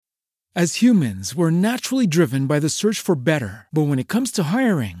As humans, we're naturally driven by the search for better. But when it comes to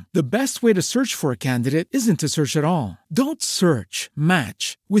hiring, the best way to search for a candidate isn't to search at all. Don't search,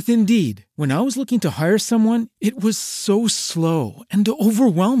 match with Indeed. When I was looking to hire someone, it was so slow and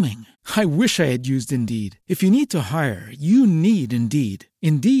overwhelming. I wish I had used Indeed. If you need to hire, you need Indeed.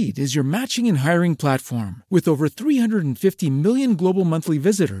 Indeed is your matching and hiring platform with over 350 million global monthly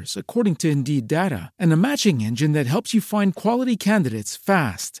visitors, according to Indeed data, and a matching engine that helps you find quality candidates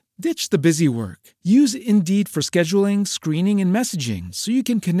fast. Ditch the busy work. Use Indeed for scheduling, screening, and messaging so you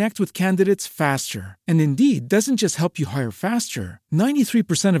can connect with candidates faster. And Indeed doesn't just help you hire faster.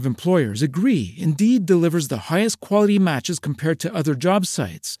 93% of employers agree Indeed delivers the highest quality matches compared to other job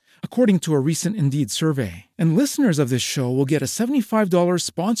sites, according to a recent Indeed survey. And listeners of this show will get a $75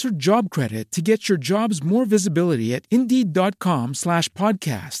 sponsored job credit to get your jobs more visibility at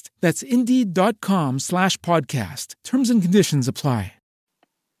Indeed.com/podcast. That's Indeed.com/podcast. Terms and conditions apply.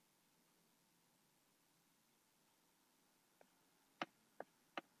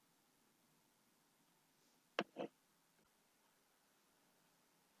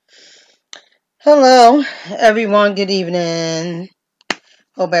 Hello, everyone. Good evening.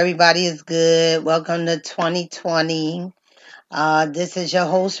 Hope everybody is good. Welcome to 2020. This is your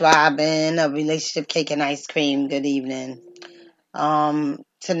host, Robin, of Relationship Cake and Ice Cream. Good evening.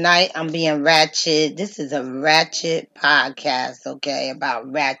 Tonight I'm being ratchet. This is a ratchet podcast, okay,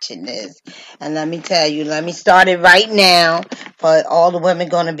 about ratchetness. And let me tell you, let me start it right now for all the women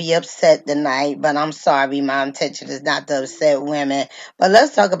going to be upset tonight. But I'm sorry, my intention is not to upset women. But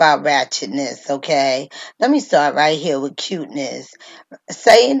let's talk about ratchetness, okay? Let me start right here with cuteness.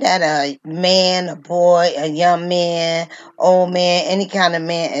 Saying that a man, a boy, a young man, old man, any kind of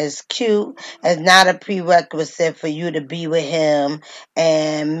man is cute is not a prerequisite for you to be with him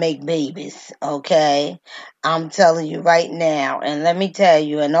and make babies, okay? I'm telling you right now, and let me tell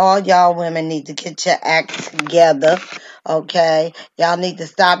you, and all y'all women need to get your act together, okay? Y'all need to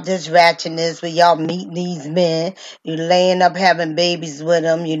stop this ratchetness where y'all meet these men, you laying up having babies with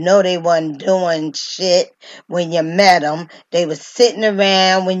them, you know they wasn't doing shit when you met them, they was sitting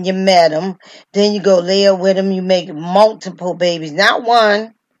around when you met them, then you go lay up with them, you make multiple babies, not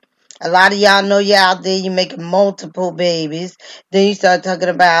one. A lot of y'all know you out there, you making multiple babies. Then you start talking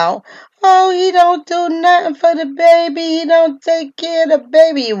about, oh, he don't do nothing for the baby. He don't take care of the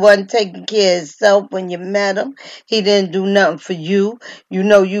baby. He wasn't taking care of himself when you met him. He didn't do nothing for you. You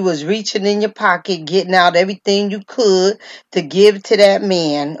know you was reaching in your pocket, getting out everything you could to give to that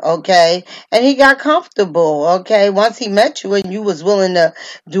man, okay? And he got comfortable, okay? Once he met you and you was willing to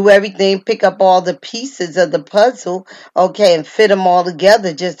do everything, pick up all the pieces of the puzzle, okay, and fit them all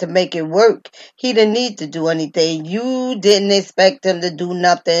together just to make it work. He didn't need to do anything. You didn't expect him to do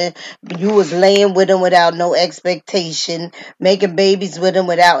nothing. You was laying with him without no expectation, making babies with him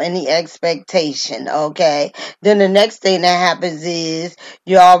without any expectation, okay? Then the next thing that happens is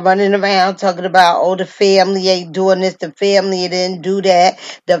y'all running around talking about, oh, the family ain't doing this, the family didn't do that,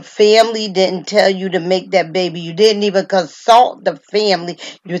 the family didn't tell you to make that baby, you didn't even consult the family.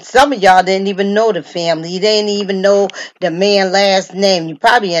 Some of y'all didn't even know the family, you didn't even know the man's last name, you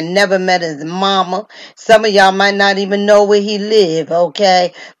probably had never met his mama, some of y'all might not even know where he lived,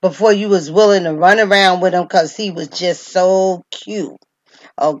 okay, before you was willing to run around with him because he was just so cute.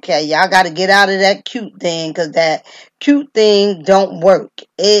 Okay, y'all got to get out of that cute thing because that cute thing don't work.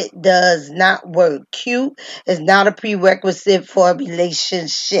 It does not work. Cute is not a prerequisite for a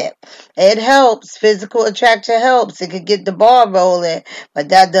relationship. It helps. Physical attraction helps. It could get the ball rolling, but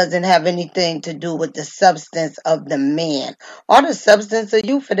that doesn't have anything to do with the substance of the man or the substance of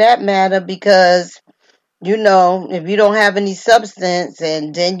you for that matter, because you know, if you don't have any substance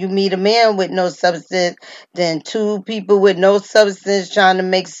and then you meet a man with no substance, then two people with no substance trying to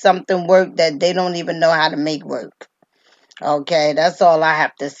make something work that they don't even know how to make work. Okay, that's all I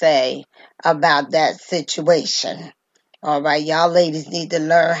have to say about that situation. All right, y'all ladies need to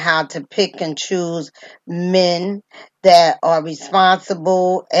learn how to pick and choose men that are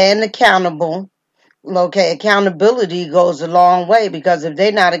responsible and accountable. Okay, accountability goes a long way, because if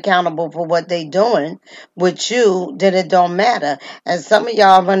they're not accountable for what they're doing with you, then it don't matter. And some of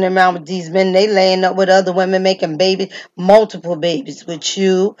y'all running around with these men, they laying up with other women, making babies, multiple babies with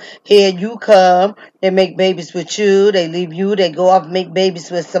you. Here you come, they make babies with you, they leave you, they go off and make babies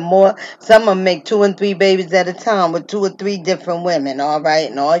with some more. Some of them make 2 and 3 babies at a time with 2 or 3 different women, all right?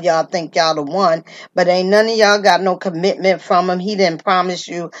 And all y'all think y'all the one, but ain't none of y'all got no commitment from him. He didn't promise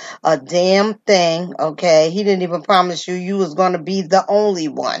you a damn thing. you, okay? He didn't even promise you you was going to be the only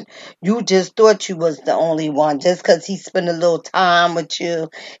one. You just thought you was the only one just because he spent a little time with you.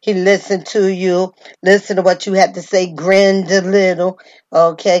 He listened to you, listened to what you had to say, grinned a little,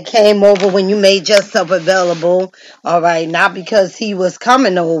 okay? Came over when you made yourself available, all right? Not because he was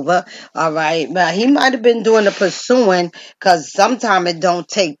coming over, all right? But he might have been doing the pursuing because sometimes it don't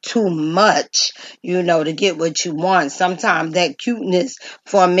take too much, to get what you want. Sometimes that cuteness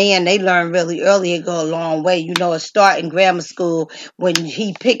for a man, they learn really early, it go a long way. It start in grammar school when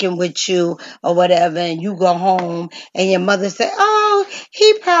he picking with you or whatever, and you go home and your mother say, "Oh,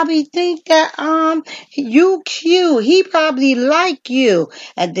 he probably think that you cute. He probably like you."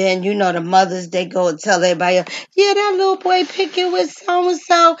 And then the mothers, they go and tell everybody, "Yeah, that little boy picking with so and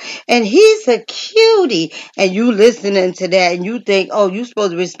so, and he's a cutie." And you listening to that, and you think, "Oh, you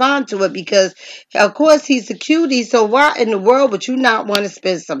supposed to respond to it because, of course, he's a cutie. So why in the world would you not want to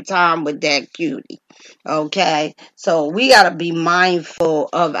spend some time with that cutie?" Okay, so we got to be mindful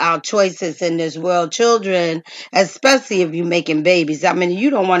of our choices in this world. Children, especially if you're making babies. I mean, you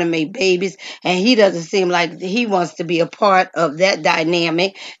don't want to make babies, and he doesn't seem like he wants to be a part of that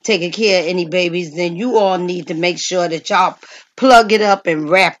dynamic, taking care of any babies. Then you all need to make sure that y'all plug it up and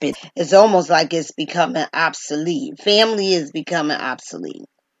wrap it. It's almost like it's becoming obsolete. Family is becoming obsolete.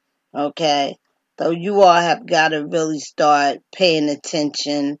 Okay, so you all have got to really start paying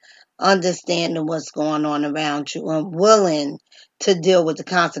attention, understanding what's going on around you, and willing to deal with the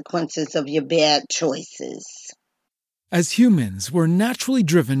consequences of your bad choices. As humans, we're naturally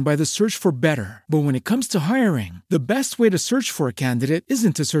driven by the search for better. But when it comes to hiring, the best way to search for a candidate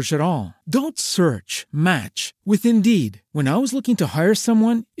isn't to search at all. Don't search, match with Indeed. When I was looking to hire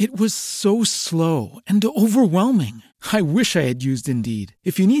someone, it was so slow and overwhelming. I wish I had used Indeed.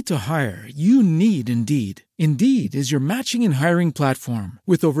 If you need to hire, you need Indeed. Indeed is your matching and hiring platform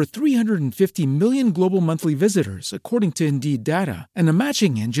with over 350 million global monthly visitors, according to Indeed data, and a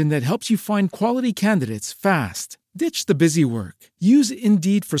matching engine that helps you find quality candidates fast. Ditch the busy work. Use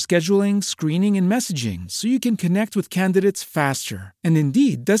Indeed for scheduling, screening, and messaging so you can connect with candidates faster. And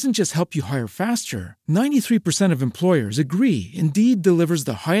Indeed doesn't just help you hire faster. 93% of employers agree Indeed delivers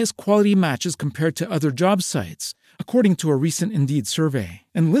the highest quality matches compared to other job sites, according to a recent Indeed survey.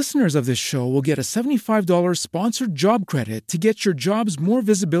 And listeners of this show will get a $75 sponsored job credit to get your jobs more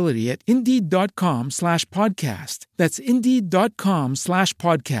visibility at Indeed.com/podcast. That's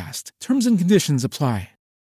Indeed.com/podcast. Terms and conditions apply.